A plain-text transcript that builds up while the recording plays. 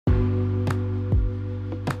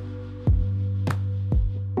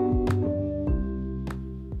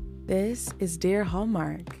This is Dear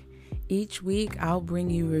Hallmark. Each week, I'll bring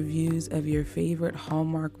you reviews of your favorite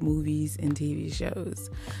Hallmark movies and TV shows.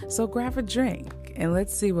 So grab a drink and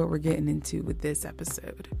let's see what we're getting into with this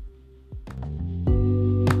episode.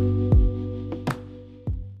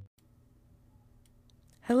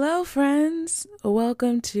 Hello, friends.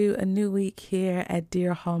 Welcome to a new week here at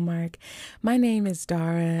Dear Hallmark. My name is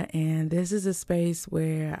Dara, and this is a space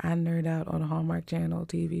where I nerd out on Hallmark Channel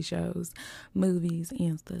TV shows, movies,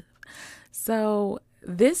 and stuff. So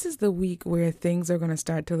this is the week where things are going to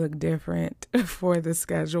start to look different for the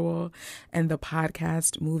schedule and the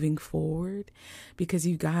podcast moving forward, because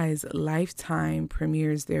you guys, Lifetime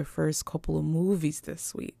premieres their first couple of movies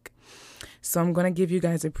this week. So I'm going to give you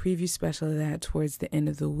guys a preview special of that towards the end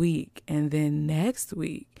of the week. And then next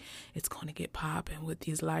week, it's going to get popping with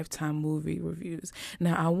these Lifetime movie reviews.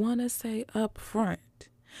 Now, I want to say up front,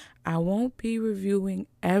 I won't be reviewing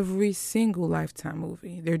every single Lifetime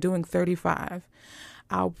movie. They're doing 35.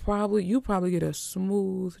 You'll probably get a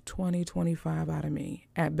smooth 20-25 out of me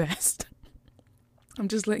at best. I'm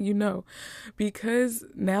just letting you know, because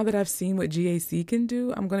now that I've seen what GAC can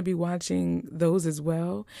do, I'm going to be watching those as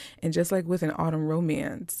well. And just like with an autumn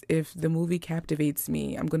romance, if the movie captivates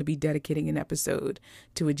me, I'm going to be dedicating an episode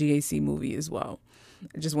to a GAC movie as well.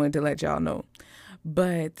 I just wanted to let y'all know.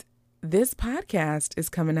 But this podcast is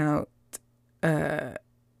coming out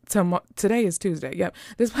today is Tuesday. Yep.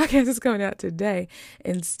 This podcast is coming out today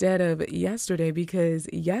instead of yesterday, because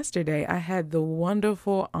yesterday I had the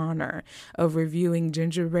wonderful honor of reviewing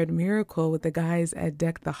Gingerbread Miracle with the guys at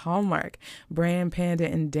Deck the Hallmark, Bran,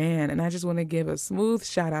 Panda, and Dan. And I just want to give a smooth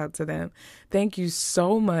shout out to them. Thank you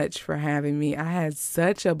so much for having me. I had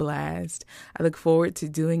such a blast. I look forward to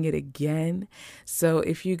doing it again. So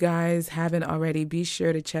if you guys haven't already, be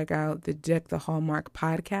sure to check out the Deck the Hallmark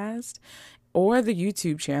podcast or the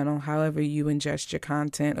YouTube channel, however you ingest your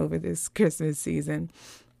content over this Christmas season.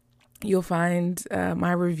 You'll find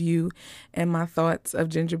my review and my thoughts of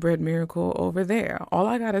Gingerbread Miracle over there. All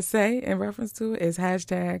I gotta say in reference to it is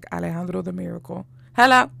hashtag Alejandro the Miracle.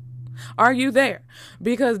 Hello? Are you there?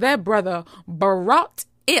 Because that brother brought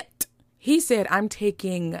it. He said, I'm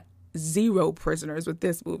taking 0 prisoners with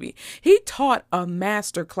this movie. He taught a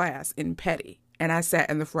master class in petty, and I sat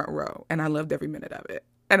in the front row, and I loved every minute of it.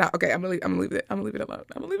 And I'm gonna leave it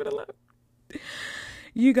alone.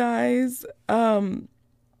 You guys, what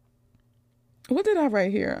did I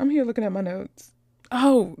write here? I'm here looking at my notes.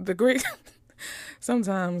 Oh,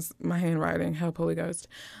 sometimes my handwriting, help Holy Ghost.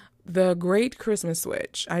 The Great Christmas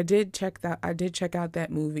Switch. I did check out that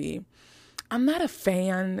movie. I'm not a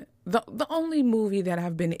fan. The only movie that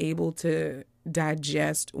I've been able to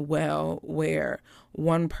digest well where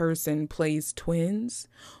one person plays twins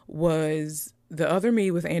was The Other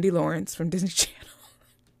Me with Andy Lawrence from Disney Channel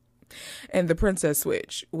and The Princess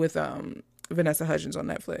Switch with Vanessa Hudgens on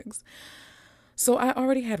Netflix. So I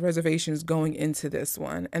already had reservations going into this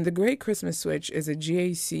one. And The Great Christmas Switch is a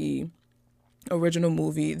GAC original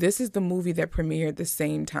movie. This is the movie that premiered the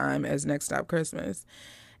same time as Next Stop Christmas.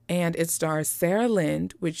 And it stars Sarah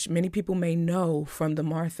Lind, which many people may know from the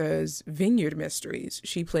Martha's Vineyard Mysteries.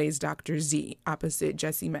 She plays Dr. Z opposite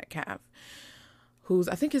Jesse Metcalfe,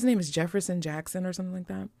 I think his name is Jefferson Jackson or something like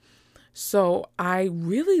that. So I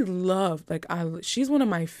really love, she's one of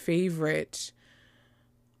my favorite,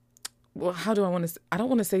 I don't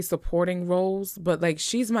want to say supporting roles, but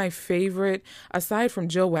she's my favorite, aside from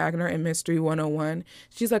Jill Wagner in Mystery 101,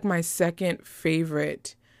 she's my second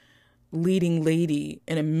favorite leading lady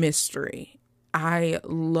in a mystery. I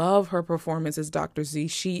love her performance as Dr. Z.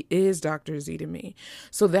 She is Dr. Z to me.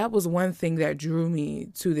 So that was one thing that drew me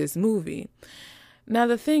to this movie. Now,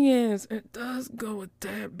 the thing is, it does go a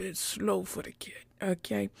tad bit slow for the kid,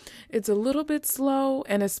 okay? It's a little bit slow,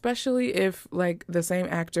 and especially if, the same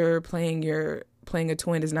actor playing a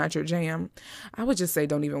twin is not your jam, I would just say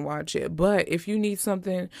don't even watch it. But if you need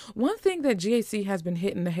something, one thing that GAC has been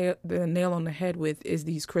hitting the nail on the head with is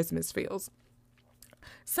these Christmas feels.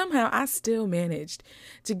 Somehow I still managed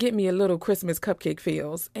to get me a little Christmas cupcake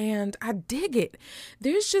feels, and I dig it.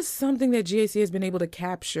 There's just something that GAC has been able to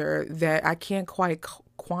capture that I can't quite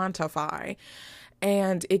quantify,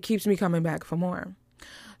 and it keeps me coming back for more.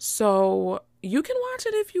 So you can watch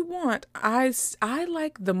it if you want. I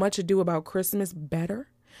like The Much Ado About Christmas better,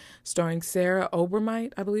 starring Sarah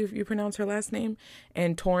Obermeit, I believe you pronounce her last name,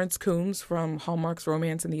 and Torrance Coombs from Hallmark's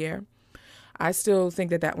Romance in the Air. I still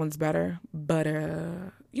think that one's better, but,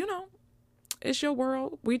 it's your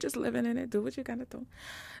world. We just living in it. Do what you gotta do.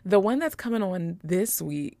 The one that's coming on this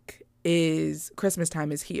week is Christmas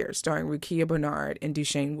Time Is Here, starring Rukia Bernard and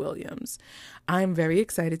Dushane Williams. I'm very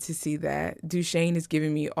excited to see that. Dushane is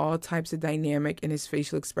giving me all types of dynamic in his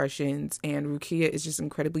facial expressions, and Rukia is just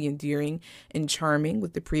incredibly endearing and charming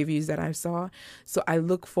with the previews that I saw. So I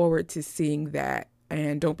look forward to seeing that.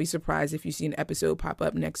 And don't be surprised if you see an episode pop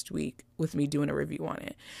up next week with me doing a review on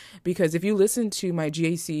it. Because if you listen to my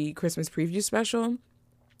GAC Christmas preview special,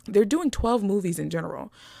 they're doing 12 movies in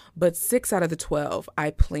general, but 6 out of the 12 I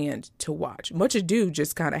planned to watch. Much Ado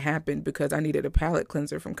just kind of happened because I needed a palate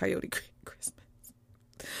cleanser from Coyote Christmas.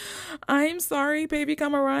 I'm sorry, Baby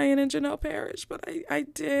Kama Ryan and Janelle Parrish, but I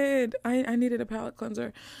did. I needed a palate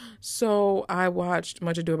cleanser. So I watched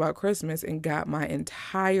Much Ado About Christmas and got my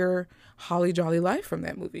entire Holly Jolly life from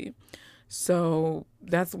that movie. So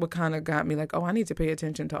that's what kind of got me like, oh, I need to pay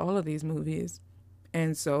attention to all of these movies.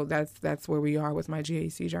 And so that's where we are with my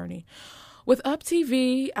GAC journey. With Up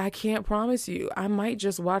TV, I can't promise you. I might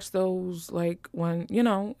just watch those like when,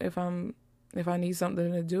 if I need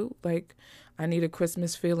something to do, like I need a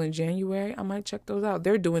Christmas feel in January, I might check those out.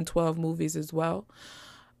 They're doing 12 movies as well.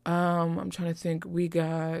 I'm trying to think. We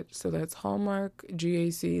got, so that's Hallmark,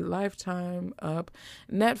 GAC, Lifetime, Up,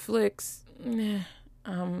 Netflix.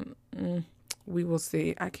 We will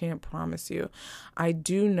see. I can't promise you. I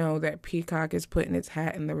do know that Peacock is putting its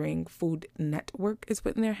hat in the ring. Food Network is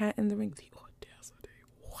putting their hat in the ring. The audacity.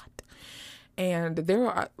 What? And there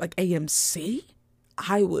are like AMC.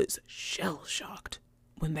 I was shell shocked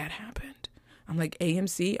when that happened. I'm like,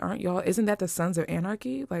 AMC, aren't y'all? Isn't that the Sons of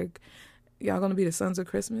Anarchy? Like, y'all gonna be the Sons of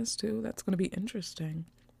Christmas too? That's gonna be interesting.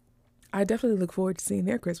 I definitely look forward to seeing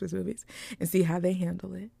their Christmas movies and see how they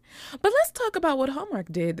handle it. But let's talk about what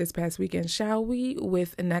Hallmark did this past weekend, shall we?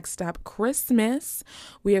 With Next Stop Christmas.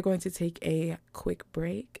 We are going to take a quick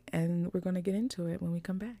break and we're going to get into it when we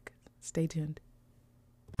come back. Stay tuned.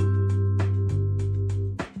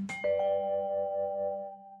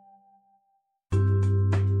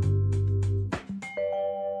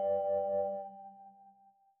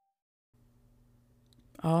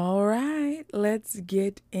 All right, let's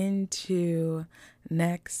get into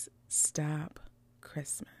Next Stop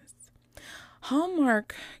Christmas.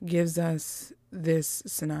 Hallmark gives us this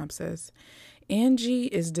synopsis. Angie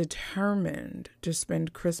is determined to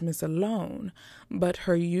spend Christmas alone, but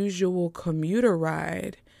her usual commuter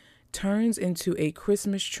ride turns into a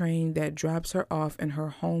Christmas train that drops her off in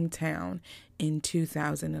her hometown in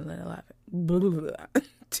 2011.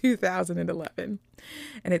 2011.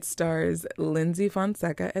 And it stars Lindsay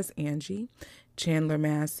Fonseca as Angie, Chandler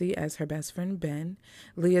Massey as her best friend Ben,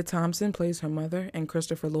 Leah Thompson plays her mother, and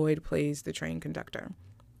Christopher Lloyd plays the train conductor.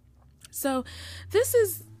 So this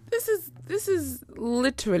is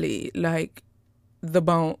literally like the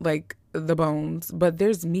bones, but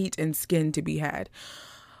there's meat and skin to be had.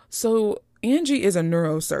 So Angie is a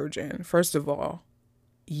neurosurgeon, first of all.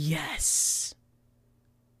 Yes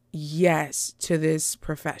to this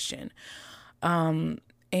profession.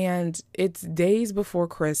 And it's days before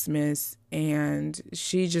Christmas and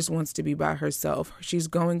she just wants to be by herself. She's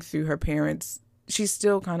going through her parents. She's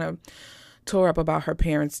still kind of tore up about her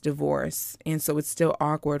parents' divorce. And so it's still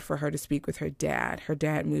awkward for her to speak with her dad. Her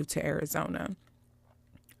dad moved to Arizona.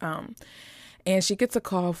 And she gets a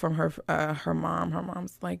call from her mom. Her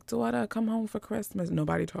mom's like, daughter, come home for Christmas.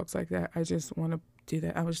 Nobody talks like that. I just want to do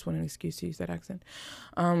that. I just want an excuse to use that accent.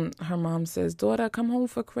 Her mom says, daughter, come home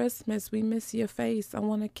for Christmas. We miss your face. I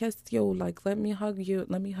want to kiss you. Like, let me hug you.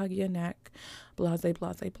 Let me hug your neck. Blase,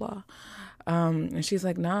 blase, blah. And she's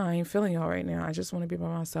like, nah, I ain't feeling y'all right now. I just want to be by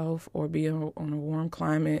myself or be on a warm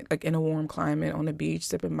climate, like in a warm climate on the beach,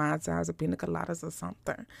 sipping Mai Tais or pina coladas or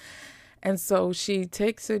something. And so she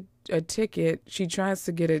takes a ticket. She tries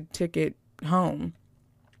to get a ticket home.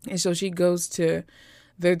 And so she goes to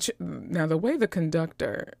now the way the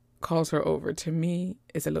conductor calls her over to me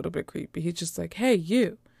is a little bit creepy. He's just like, hey,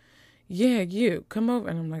 you. Yeah, you. Come over.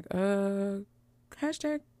 And I'm like,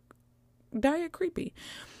 hashtag diet creepy.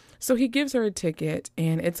 So he gives her a ticket,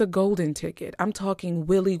 and it's a golden ticket. I'm talking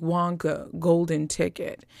Willy Wonka golden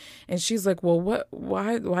ticket. And she's like, well,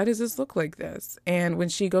 why does this look like this? And when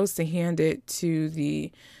she goes to hand it to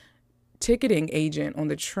the ticketing agent on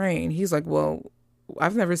the train, he's like, well,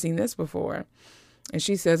 I've never seen this before. And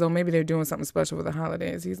she says, oh, maybe they're doing something special for the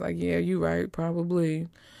holidays. He's like, yeah, you right, probably.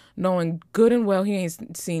 Knowing good and well he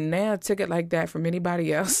ain't seen a ticket like that from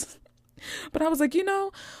anybody else. But I was like,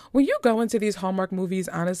 when you go into these Hallmark movies,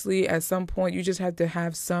 honestly, at some point, you just have to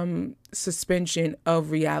have some suspension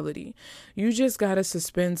of reality. You just got to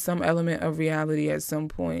suspend some element of reality at some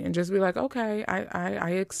point and just be like, okay,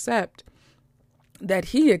 I accept that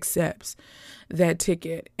he accepts that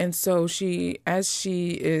ticket. And so as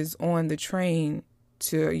she is on the train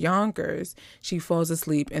to Yonkers, she falls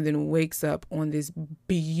asleep and then wakes up on this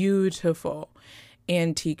beautiful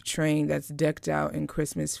antique train that's decked out in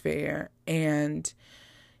Christmas fare. And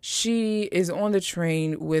she is on the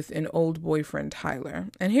train with an old boyfriend, Tyler.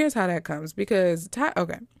 And here's how that comes. Because,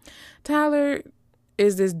 Tyler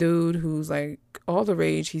is this dude who's like all the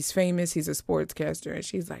rage. He's famous. He's a sportscaster. And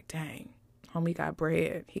she's like, dang, homie got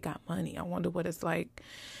bread. He got money. I wonder what it's like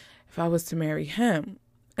if I was to marry him.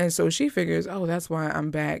 And so she figures, oh, that's why I'm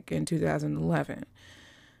back in 2011.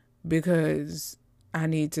 Because I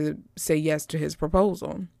need to say yes to his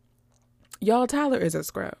proposal. Y'all, Tyler is a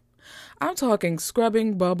scrub. I'm talking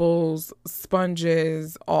scrubbing, bubbles,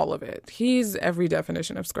 sponges, all of it. He's every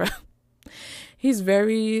definition of scrub. He's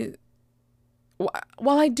very...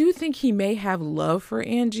 While I do think he may have love for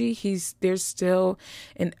Angie, there's still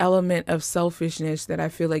an element of selfishness that I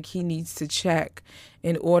feel like he needs to check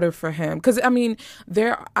in order for him. Because, I mean,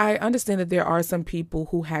 I understand that there are some people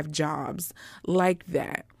who have jobs like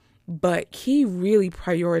that, but he really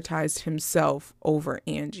prioritized himself over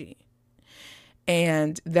Angie.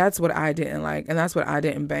 And that's what I didn't like. And that's what I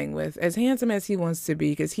didn't bang with. As handsome as he wants to be,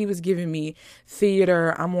 because he was giving me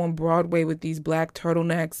theater. I'm on Broadway with these black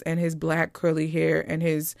turtlenecks and his black curly hair and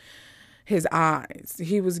his eyes.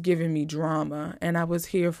 He was giving me drama and I was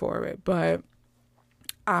here for it. But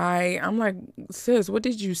I'm like, sis, what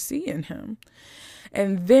did you see in him?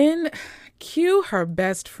 And then cue her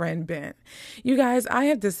best friend, Ben. You guys,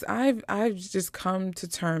 I've just come to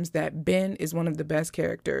terms that Ben is one of the best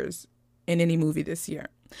characters in any movie this year.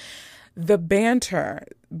 The banter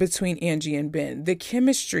between Angie and Ben, the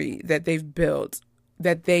chemistry that they've built,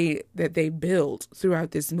 that they build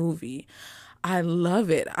throughout this movie, I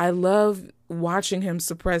love it. I love watching him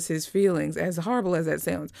suppress his feelings, as horrible as that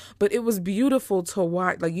sounds. But it was beautiful to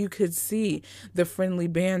watch. Like, you could see the friendly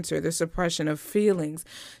banter, the suppression of feelings.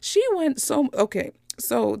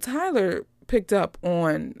 So Tyler picked up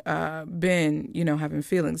on Ben, having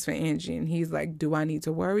feelings for Angie, and he's like, do I need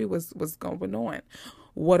to worry? What's going on?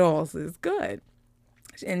 What else is good?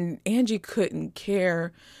 And Angie couldn't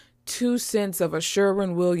care 2 cents of a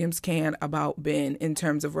Sherwin-Williams can about Ben in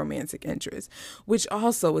terms of romantic interest, which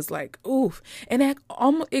also is like, oof. And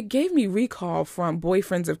it gave me recall from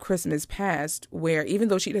Boyfriends of Christmas Past, where even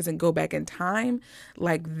though she doesn't go back in time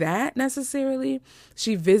like that necessarily,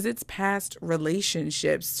 she visits past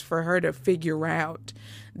relationships for her to figure out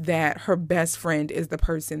that her best friend is the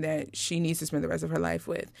person that she needs to spend the rest of her life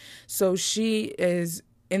with. So she is,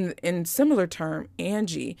 in similar term,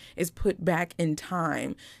 Angie is put back in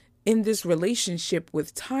time in this relationship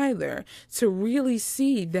with Tyler to really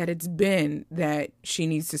see that it's Ben that she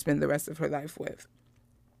needs to spend the rest of her life with.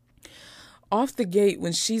 Off the gate,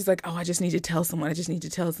 when she's like, oh, I just need to tell someone.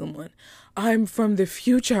 I'm from the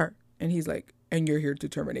future. And he's like, and you're here to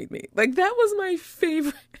terminate me. Like, that was my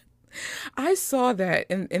favorite. I saw that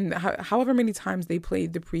in however many times they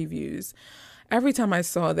played the previews. Every time I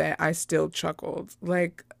saw that, I still chuckled.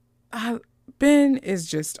 Like, Ben is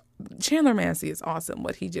just... Chandler Massey is awesome,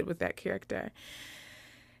 what he did with that character.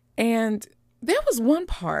 And there was one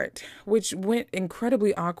part which went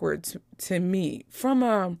incredibly awkward to me from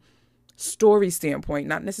a story standpoint,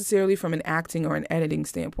 not necessarily from an acting or an editing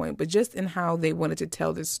standpoint, but just in how they wanted to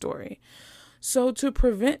tell this story. So to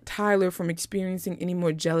prevent Tyler from experiencing any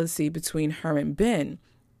more jealousy between her and Ben,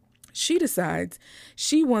 she decides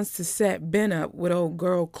she wants to set Ben up with old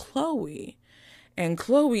girl Chloe. And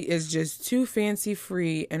Chloe is just too fancy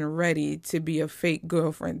free and ready to be a fake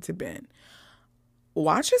girlfriend to Ben.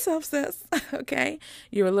 Watch yourself, sis. Okay?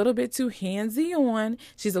 You're a little bit too handsy on.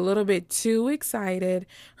 She's a little bit too excited.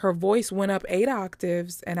 Her voice went up 8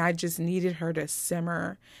 octaves, and I just needed her to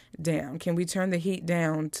simmer down. Can we turn the heat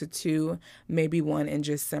down to 2, maybe 1, and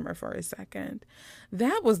just simmer for a second?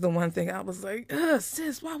 That was the one thing I was like,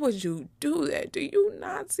 sis, why would you do that? Do you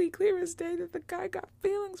not see clear as day that the guy got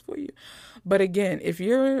feelings for you? But again, if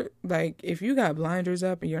you got blinders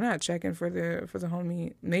up and you're not checking for the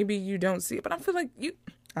homie, maybe you don't see it. But I feel like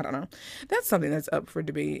I don't know. That's something that's up for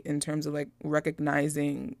debate in terms of like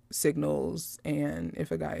recognizing signals and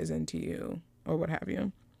if a guy is into you or what have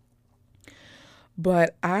you.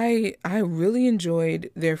 But I really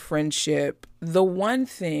enjoyed their friendship. The one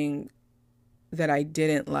thing that I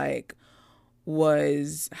didn't like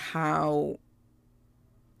was how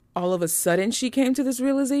all of a sudden she came to this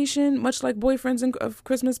realization, much like Boyfriends of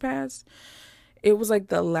Christmas Past. It was like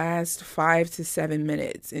the last 5 to 7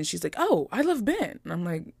 minutes. And she's like, oh, I love Ben. And I'm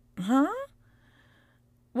like, huh?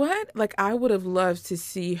 What? Like, I would have loved to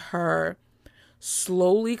see her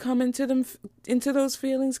slowly come into those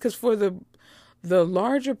feelings. Because for the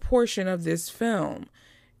larger portion of this film,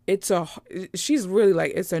 it's a she's really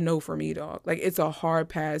like, it's a no for me, dog. Like, it's a hard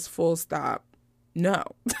pass, full stop, no.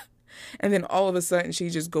 And then all of a sudden she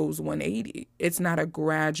just goes 180. It's not a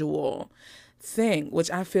gradual thing, which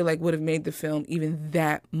I feel like would have made the film even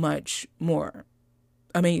that much more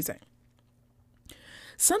amazing.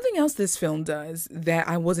 Something else this film does that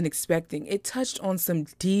I wasn't expecting, it touched on some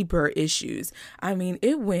deeper issues. I mean,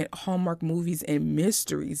 it went Hallmark movies and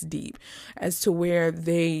mysteries deep as to where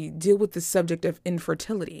they deal with the subject of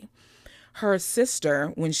infertility. Her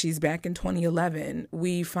sister, when she's back in 2011,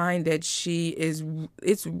 we find that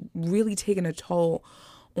it's really taken a toll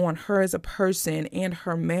on her as a person and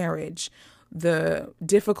her marriage, the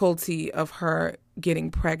difficulty of her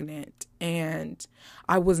getting pregnant. And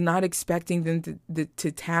I was not expecting them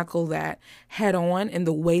to tackle that head on in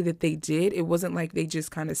the way that they did. It wasn't like they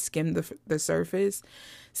just kind of skimmed the surface.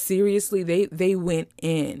 Seriously, they went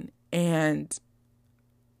in. And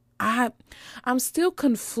I'm still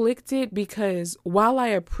conflicted because while I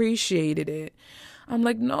appreciated it, I'm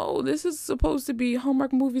like, no, this is supposed to be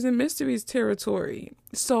Hallmark movies and mysteries territory.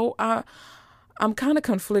 So I'm kind of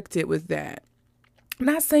conflicted with that. I'm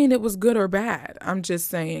not saying it was good or bad. I'm just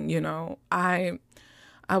saying, I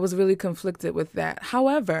was really conflicted with that.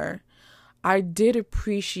 However, I did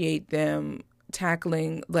appreciate them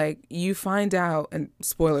tackling, like, you find out, and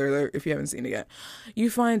spoiler alert if you haven't seen it yet, you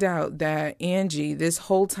find out that Angie, this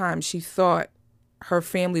whole time, she thought her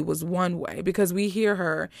family was one way, because we hear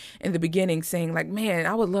her in the beginning saying, like, man,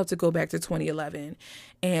 I would love to go back to 2011,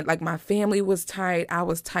 and like, my family was tight, I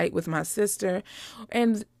was tight with my sister.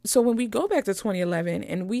 And so when we go back to 2011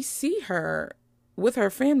 and we see her with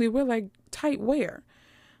her family, we're like, tight where?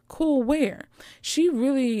 Cool where? She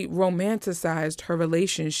really romanticized her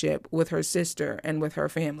relationship with her sister and with her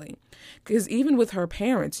family. Because even with her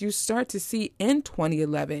parents, you start to see in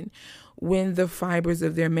 2011 when the fibers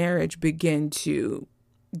of their marriage begin to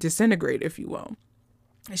disintegrate, if you will.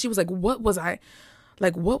 And she was like, what was I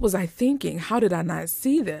thinking? How did I not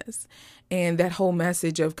see this? And that whole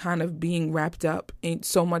message of kind of being wrapped up in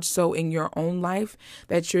so much so in your own life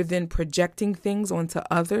that you're then projecting things onto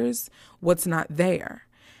others, what's not there.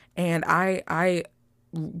 And I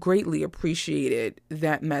greatly appreciated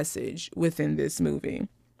that message within this movie.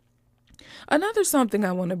 Another something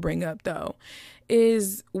I want to bring up, though,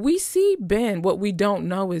 is we see Ben. What we don't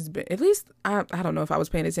know is Ben. At least I don't know if I was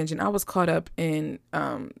paying attention. I was caught up in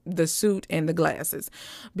the suit and the glasses,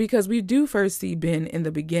 because we do first see Ben in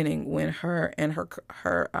the beginning when her and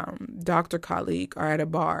her doctor colleague are at a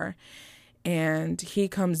bar, and he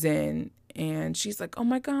comes in and she's like, oh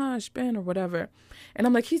my gosh, Ben, or whatever. And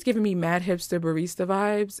I'm like, he's giving me mad hipster barista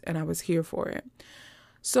vibes, and I was here for it.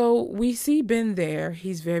 So we see Ben there.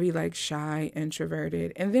 He's very like shy,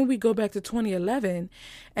 introverted. And then we go back to 2011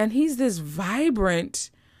 and he's this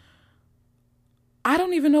vibrant, I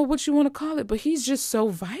don't even know what you want to call it, but he's just so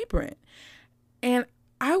vibrant. And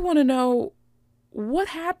I want to know what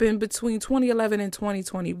happened between 2011 and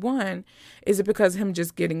 2021. Is it because of him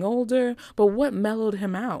just getting older? But what mellowed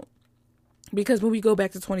him out? Because when we go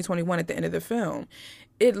back to 2021 at the end of the film,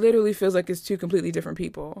 it literally feels like it's two completely different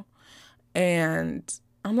people. And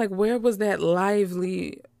I'm like, where was that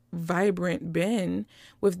lively, vibrant Ben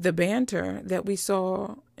with the banter that we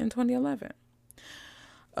saw in 2011?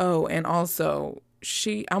 Oh, and also,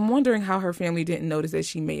 I'm wondering how her family didn't notice that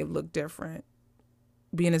she may have looked different,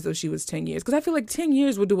 being as though she was 10 years. Because I feel like 10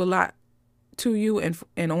 years would do a lot to you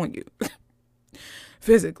and on you,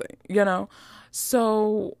 physically,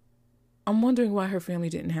 So I'm wondering why her family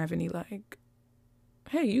didn't have any, like,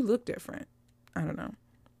 hey, you look different. I don't know.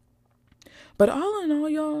 But all in all,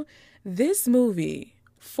 y'all, this movie,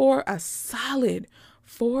 for a solid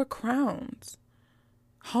 4 crowns,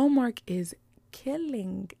 Hallmark is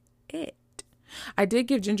killing it. I did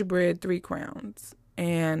give Gingerbread 3 crowns,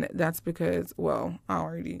 and that's because, well,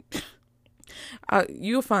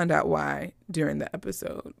 you'll find out why during the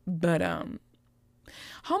episode. But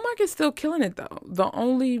Hallmark is still killing it, though. The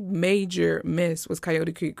only major miss was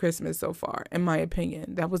Coyote Creek Christmas so far, in my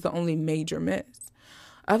opinion. That was the only major miss.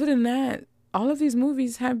 Other than that, all of these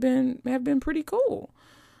movies have been pretty cool.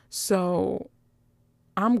 So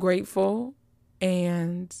I'm grateful.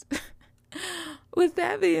 And with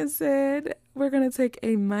that being said, we're going to take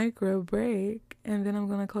a micro break, and then I'm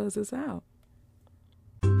going to close this out.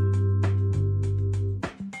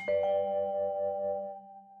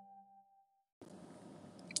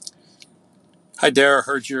 Hi, Dara. I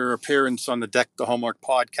heard your appearance on the Deck the Hallmark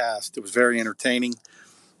podcast. It was very entertaining.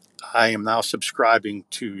 I am now subscribing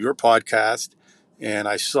to your podcast, and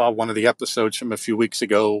I saw one of the episodes from a few weeks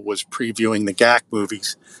ago was previewing the GAC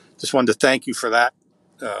movies. Just wanted to thank you for that.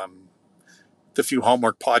 The few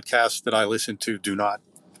Hallmark podcasts that I listen to do not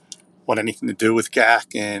want anything to do with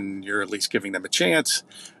GAC and you're at least giving them a chance.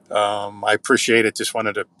 I appreciate it. Just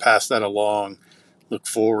wanted to pass that along. Look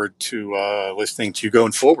forward to listening to you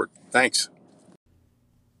going forward. Thanks.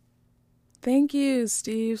 Thank you,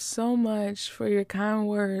 Steve, so much for your kind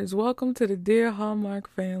words. Welcome to the Dear Hallmark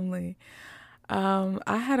family.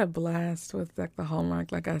 I had a blast with the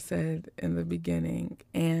Hallmark, like I said in the beginning.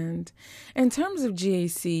 And in terms of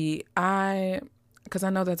GAC, because I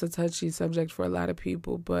know that's a touchy subject for a lot of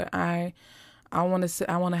people, but I want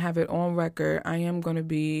to have it on record. I am going to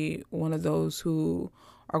be one of those who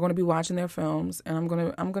are going to be watching their films, and I'm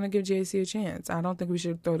going to give GAC a chance. I don't think we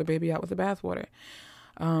should throw the baby out with the bathwater.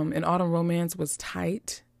 An Autumn Romance was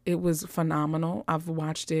tight. It was phenomenal. I've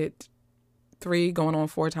watched it 3 going on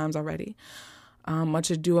 4 times already. Much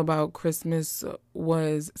Ado About Christmas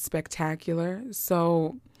was spectacular.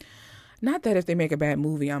 So, not that if they make a bad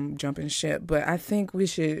movie, I'm jumping ship, but I think we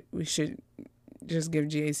should just give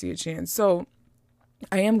GAC a chance. So,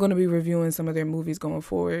 I am going to be reviewing some of their movies going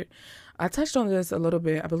forward. I touched on this a little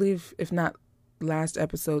bit, I believe, if not last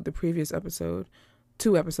episode, the previous episode,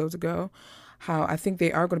 2 episodes ago, how I think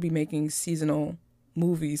they are going to be making seasonal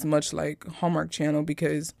movies, much like Hallmark Channel,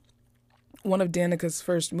 because one of Danica's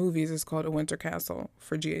first movies is called A Winter Castle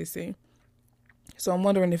for GAC. So I'm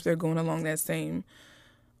wondering if they're going along that same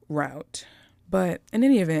route. But in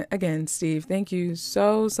any event, again, Steve, thank you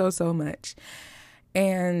so much.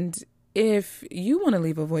 And if you want to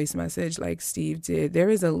leave a voice message like Steve did, there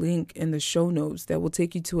is a link in the show notes that will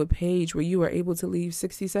take you to a page where you are able to leave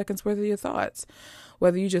 60 seconds worth of your thoughts.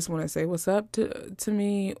 Whether you just want to say what's up to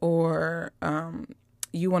me, or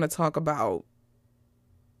you want to talk about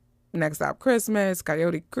Next Stop Christmas,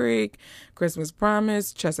 Coyote Creek, Christmas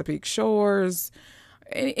Promise, Chesapeake Shores,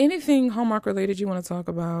 anything Hallmark related you want to talk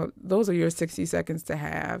about, those are your 60 seconds to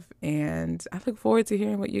have. And I look forward to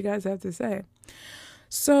hearing what you guys have to say.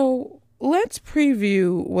 So let's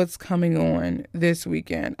preview what's coming on this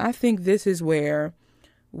weekend. I think this is where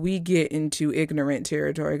we get into ignorant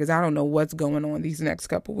territory, because I don't know what's going on these next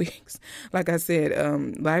couple weeks. Like I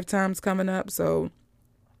said, Lifetime's coming up, so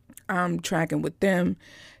I'm tracking with them.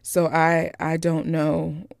 So I don't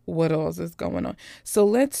know what else is going on. So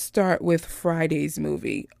let's start with Friday's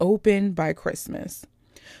movie, Open by Christmas.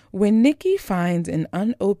 When Nikki finds an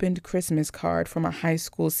unopened Christmas card from a high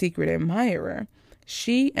school secret admirer,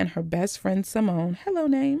 she and her best friend Simone, hello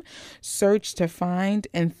name, search to find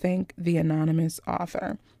and thank the anonymous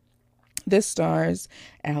author. This stars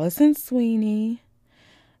Allison Sweeney,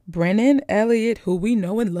 Brennan Elliott, who we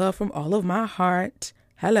know and love from All of My Heart,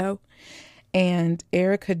 hello, and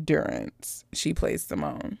Erica Durance. She plays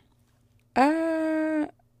Simone. Okay.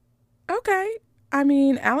 I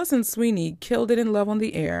mean, Allison Sweeney killed it in Love on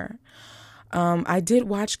the Air. I did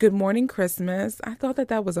watch Good Morning Christmas. I thought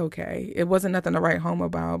that was okay. It wasn't nothing to write home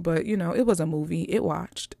about, but, it was a movie. It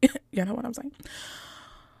watched. You know what I'm saying?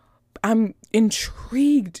 I'm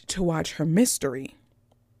intrigued to watch her mystery,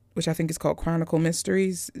 which I think is called Chronicle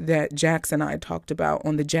Mysteries, that Jax and I talked about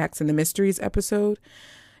on the Jax and the Mysteries episode.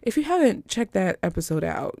 If you haven't checked that episode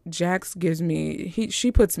out, Jax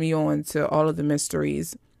she puts me on to all of the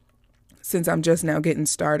mysteries since I'm just now getting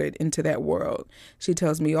started into that world. She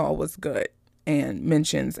tells me all was good and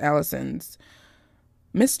mentions Allison's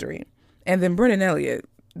mystery. And then Brennan Elliott,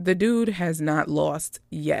 the dude has not lost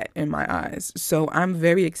yet in my eyes. So I'm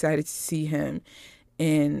very excited to see him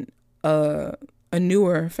in a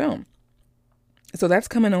newer film. So that's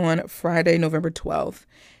coming on Friday, November 12th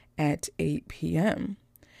at 8 p.m.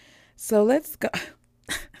 So let's go.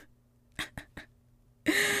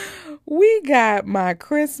 We got My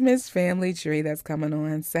Christmas Family Tree that's coming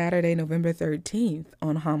on Saturday, November 13th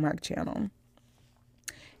on Hallmark Channel.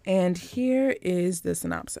 And here is the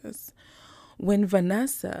synopsis. When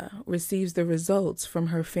Vanessa receives the results from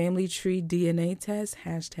her family tree DNA test,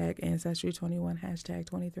 #Ancestry21,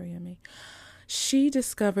 #23andMe, she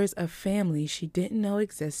discovers a family she didn't know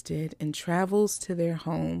existed and travels to their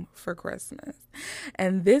home for Christmas.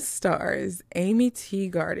 And this stars Amy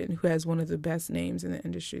Teagarden, who has one of the best names in the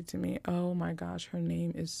industry to me. Oh my gosh, her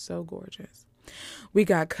name is so gorgeous. We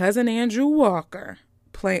got cousin Andrew Walker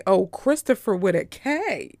playing, Christopher with a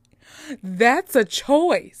K. That's a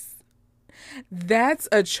choice. That's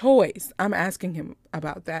a choice. I'm asking him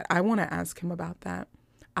about that. I want to ask him about that.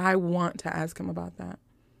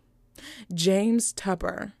 James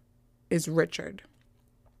Tupper is Richard.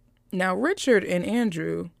 Now, Richard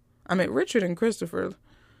and Christopher,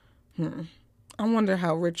 I wonder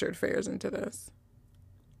how Richard fares into this.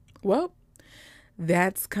 Well,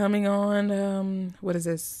 that's coming on,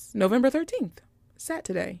 November 13th,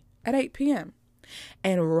 Saturday at 8 p.m.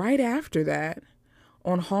 And right after that,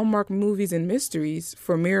 On Hallmark Movies and Mysteries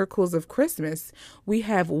for Miracles of Christmas, we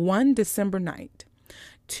have One December Night.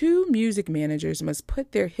 Two music managers must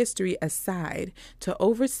put their history aside to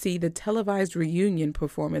oversee the televised reunion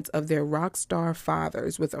performance of their rock star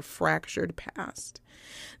fathers with a fractured past.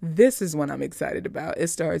 This is one I'm excited about. It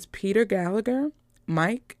stars Peter Gallagher,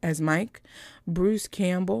 Mike as Mike, Bruce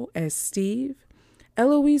Campbell as Steve,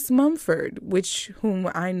 Eloise Mumford, whom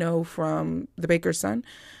I know from The Baker's Son,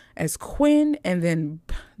 as Quinn, and then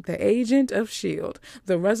the Agent of S.H.I.E.L.D.,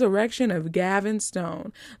 the resurrection of Gavin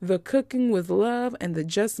Stone, the Cooking with Love, and the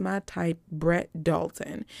Just My Type Brett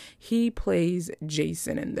Dalton. He plays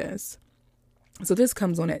Jason in this. So this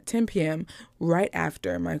comes on at 10 p.m. right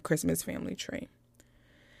after my Christmas family tree.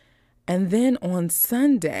 And then on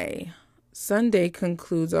Sunday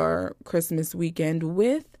concludes our Christmas weekend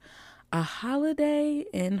with A Holiday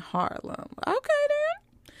in Harlem. Okay, then.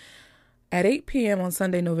 At 8 p.m. on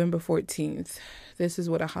Sunday, November 14th, this is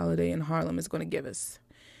what A Holiday in Harlem is going to give us.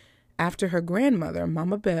 After her grandmother,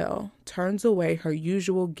 Mama Bell, turns away her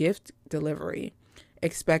usual gift delivery,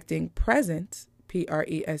 expecting presents,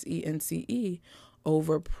 P-R-E-S-E-N-C-E,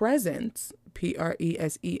 over presents, P-R-E-S-E-N-T-S,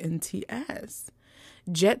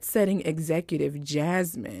 jet-setting executive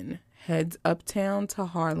Jasmine heads uptown to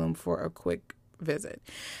Harlem for a quick visit.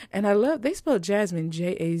 And I love, they spell Jasmine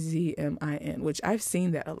J-A-Z-M-I-N, which I've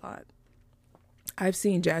seen that a lot. I've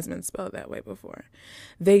seen Jasmine spelled that way before.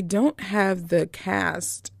 They don't have the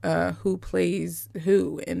cast who plays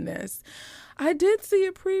who in this. I did see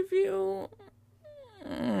a preview.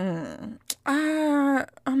 I'm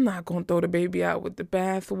not going to throw the baby out with the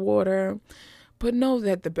bathwater, but know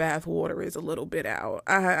that the bathwater is a little bit out.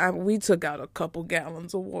 We took out a couple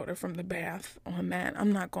gallons of water from the bath on that.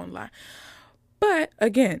 I'm not going to lie. But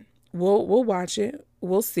again, we'll watch it.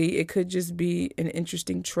 We'll see. It could just be an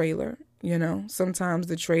interesting trailer. You know, sometimes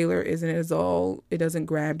the trailer it doesn't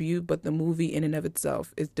grab you, but the movie in and of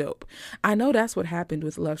itself is dope. I know that's what happened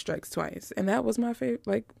with Love Strikes Twice. And that was my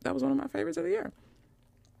favorite, that was one of my favorites of the year.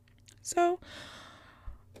 So,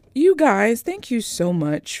 you guys, thank you so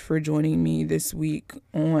much for joining me this week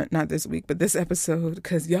not this week, but this episode,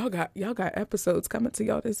 because y'all got episodes coming to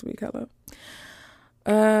y'all this week. Hello.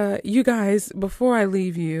 You guys, before I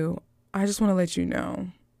leave you, I just want to let you know,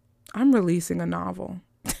 I'm releasing a novel.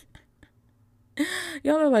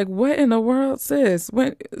 Y'all are like, what in the world, sis?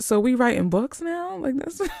 So we writing books now? Like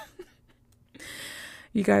this?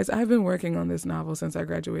 You guys, I've been working on this novel since I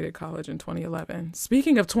graduated college in 2011.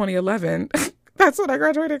 Speaking of 2011, that's when I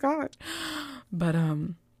graduated college. But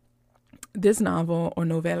this novel or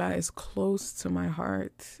novella is close to my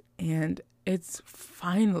heart, and it's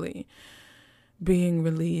finally being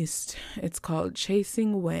released. It's called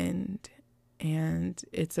Chasing Wind, and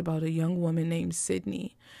it's about a young woman named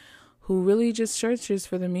Sydney who really just searches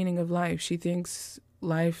for the meaning of life. She thinks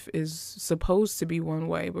life is supposed to be one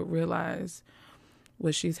way, but realize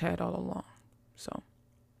what she's had all along. So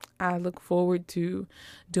I look forward to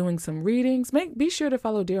doing some readings. Be sure to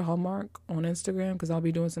follow Dear Hallmark on Instagram, because I'll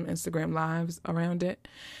be doing some Instagram lives around it.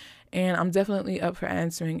 And I'm definitely up for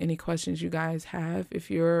answering any questions you guys have. If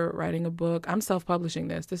you're writing a book, I'm self-publishing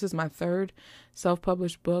this. This is my third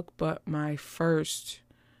self-published book, but my first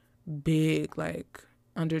big,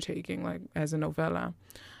 undertaking, as a novella.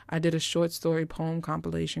 I did a short story poem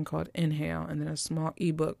compilation called Inhale, and then a small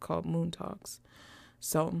ebook called Moon Talks.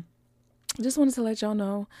 So just wanted to let y'all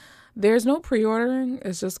know there's no pre-ordering.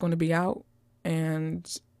 It's just going to be out and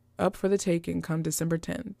up for the taking come December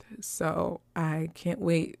 10th. So I can't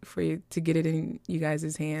wait for you to get it in you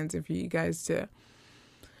guys' hands and for you guys to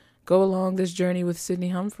go along this journey with Sydney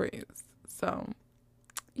Humphreys. So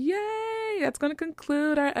yay! That's going to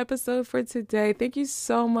conclude our episode for today. Thank you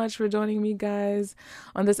so much for joining me, guys,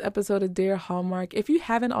 on this episode of Dear Hallmark. If you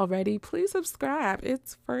haven't already, please subscribe.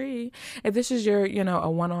 It's free. If this is your, a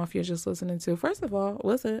one-off you're just listening to, first of all,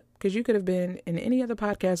 listen, because you could have been in any other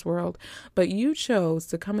podcast world, but you chose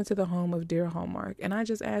to come into the home of Dear Hallmark. And I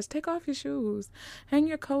just asked, take off your shoes, hang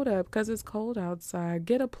your coat up because it's cold outside,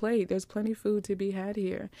 get a plate. There's plenty of food to be had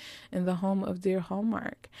here in the home of Dear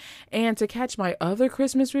Hallmark. And to catch my other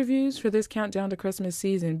Christmas reviews for this countdown to Christmas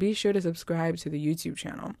season, be sure to subscribe to the YouTube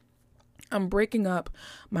channel. I'm breaking up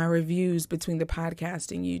my reviews between the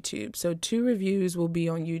podcast and YouTube. So 2 reviews will be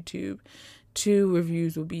on YouTube. 2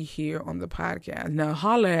 reviews will be here on the podcast. Now,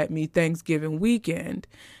 holla at me Thanksgiving weekend,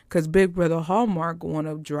 because Big Brother Hallmark want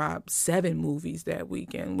to drop 7 movies that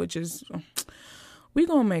weekend, which is, we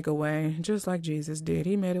going to make a way, just like Jesus did.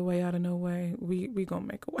 He made a way out of no way. We going to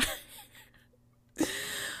make a way.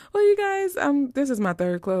 Well, you guys, this is my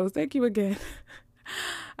third close. Thank you again.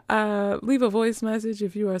 Leave a voice message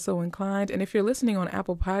if you are so inclined. And if you're listening on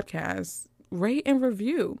Apple Podcasts, rate and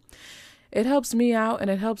review. It helps me out and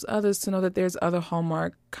it helps others to know that there's other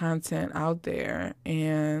Hallmark content out there.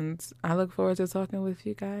 And I look forward to talking with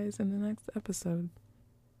you guys in the next episode.